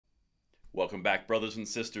Welcome back, brothers and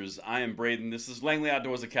sisters. I am Braden. This is Langley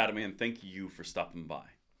Outdoors Academy, and thank you for stopping by.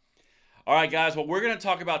 All right, guys, what we're going to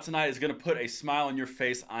talk about tonight is going to put a smile on your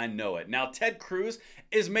face. I know it. Now, Ted Cruz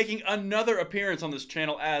is making another appearance on this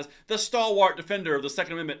channel as the stalwart defender of the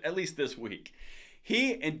Second Amendment, at least this week.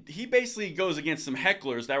 He basically goes against some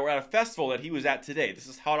hecklers that were at a festival that he was at today. This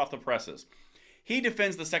is hot off the presses. He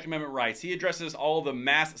defends the Second Amendment rights. He addresses all the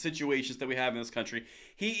mass situations that we have in this country.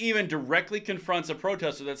 He even directly confronts a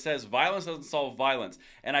protester that says violence doesn't solve violence.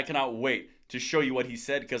 And I cannot wait to show you what he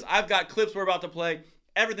said, because I've got clips we're about to play.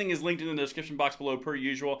 Everything is linked in the description box below per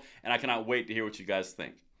usual, and I cannot wait to hear what you guys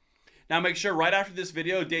think. Now make sure right after this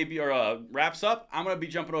video wraps up, I'm going to be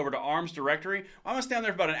jumping over to Arms Directory. I'm going to stay on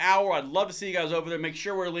there for about an hour. I'd love to see you guys over there. Make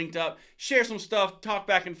sure we're linked up, share some stuff, talk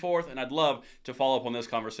back and forth, and I'd love to follow up on this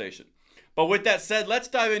conversation. But with that said, let's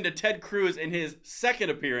dive into Ted Cruz in his second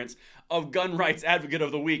appearance of Gun Rights Advocate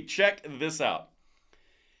of the Week. Check this out.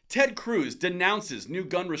 Ted Cruz denounces new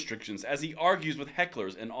gun restrictions as he argues with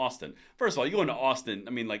hecklers in Austin. First of all, you go into Austin,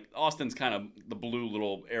 Austin's kind of the blue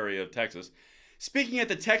little area of Texas. Speaking at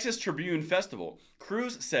the Texas Tribune Festival,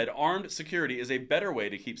 Cruz said armed security is a better way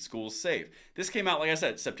to keep schools safe. This came out, like I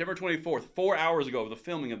said, September 24th, 4 hours ago of the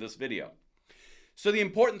filming of this video. So the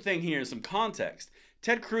important thing here is some context.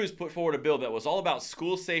 Ted Cruz put forward a bill that was all about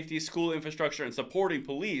school safety, school infrastructure, and supporting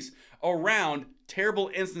police around terrible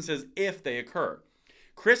instances if they occur.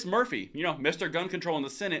 Chris Murphy, Mr. Gun Control in the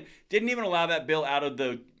Senate, didn't even allow that bill out of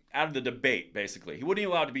the debate, basically. He wouldn't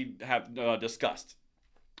even allow it to be discussed.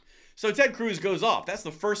 So Ted Cruz goes off. That's the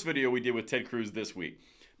first video we did with Ted Cruz this week.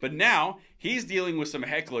 But now he's dealing with some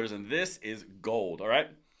hecklers, and this is gold, all right?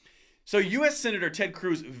 So U.S. Senator Ted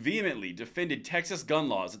Cruz vehemently defended Texas gun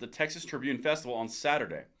laws at the Texas Tribune Festival on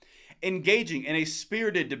Saturday, engaging in a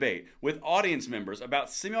spirited debate with audience members about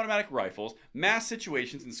semi-automatic rifles, mass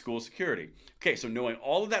situations, and school security. Okay, so knowing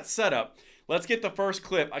all of that setup, let's get the first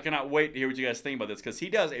clip. I cannot wait to hear what you guys think about this, because he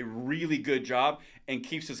does a really good job and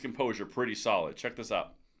keeps his composure pretty solid. Check this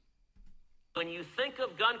out. When you think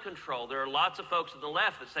of gun control, there are lots of folks on the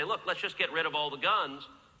left that say, look, let's just get rid of all the guns.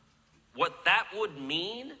 What that would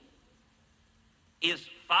mean is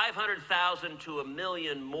 500,000 to 1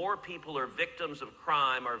 million more people are victims of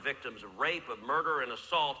crime, are victims of rape, of murder, and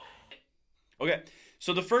assault. Okay,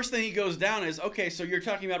 so the first thing he goes down is, okay, so you're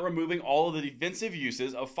talking about removing all of the defensive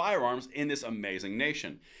uses of firearms in this amazing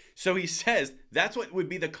nation. So he says that's what would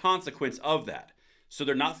be the consequence of that. So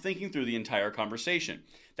they're not thinking through the entire conversation.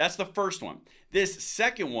 That's the first one. This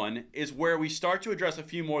second one is where we start to address a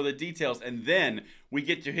few more of the details, and then we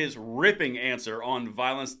get to his ripping answer on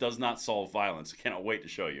violence does not solve violence. I cannot wait to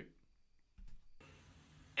show you.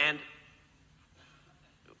 And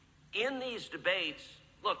in these debates,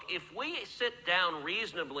 look, if we sit down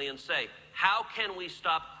reasonably and say, how can we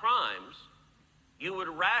stop crimes? You would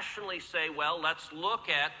rationally say, well, let's look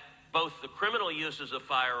at both the criminal uses of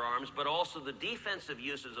firearms, but also the defensive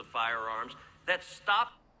uses of firearms that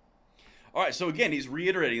stop. All right, so again, he's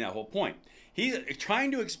reiterating that whole point. He's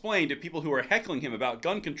trying to explain to people who are heckling him about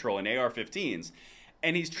gun control and AR-15s,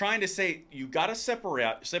 and he's trying to say, you got to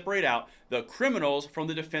separate out the criminals from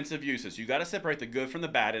the defensive uses. You got to separate the good from the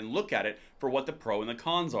bad and look at it for what the pro and the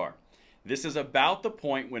cons are. This is about the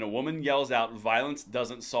point when a woman yells out, violence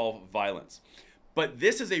doesn't solve violence. But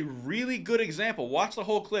this is a really good example. Watch the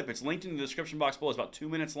whole clip. It's linked in the description box below. It's about 2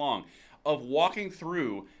 minutes long of walking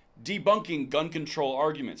through debunking gun control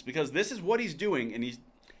arguments, because this is what he's doing, and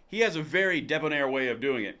he has a very debonair way of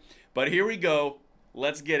doing it. But here we go.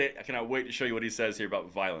 Let's get it. I cannot wait to show you what he says here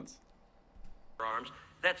about violence. Arms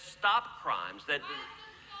that stop crimes that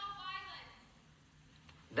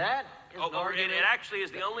it actually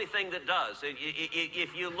is the only thing that does.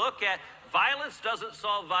 If you look at violence doesn't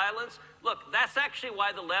solve violence, look, that's actually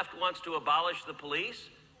why the left wants to abolish the police,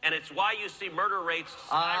 and it's why you see murder rates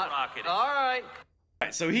skyrocketing. All right.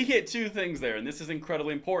 So he hit two things there, and this is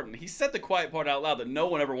incredibly important. He said the quiet part out loud that no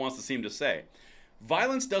one ever wants to seem to say.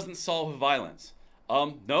 Violence doesn't solve violence.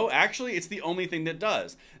 No, actually, it's the only thing that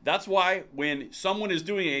does. That's why when someone is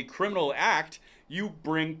doing a criminal act, you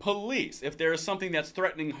bring police. If there is something that's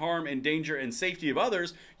threatening harm and danger and safety of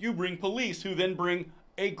others, you bring police, who then bring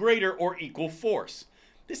a greater or equal force.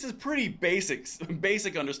 This is pretty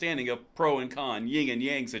basic understanding of pro and con, yin and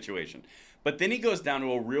yang situation. But then he goes down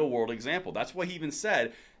to a real world example. That's why he even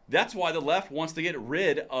said that's why the left wants to get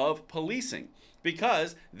rid of policing,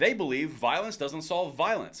 because they believe violence doesn't solve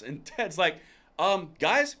violence. And Ted's like,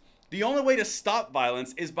 guys, the only way to stop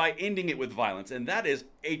violence is by ending it with violence. And that is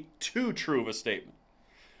a too true of a statement.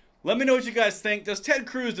 Let me know what you guys think. Does Ted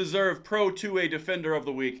Cruz deserve Pro 2A Defender of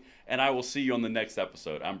the Week? And I will see you on the next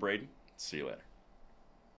episode. I'm Braden. See you later.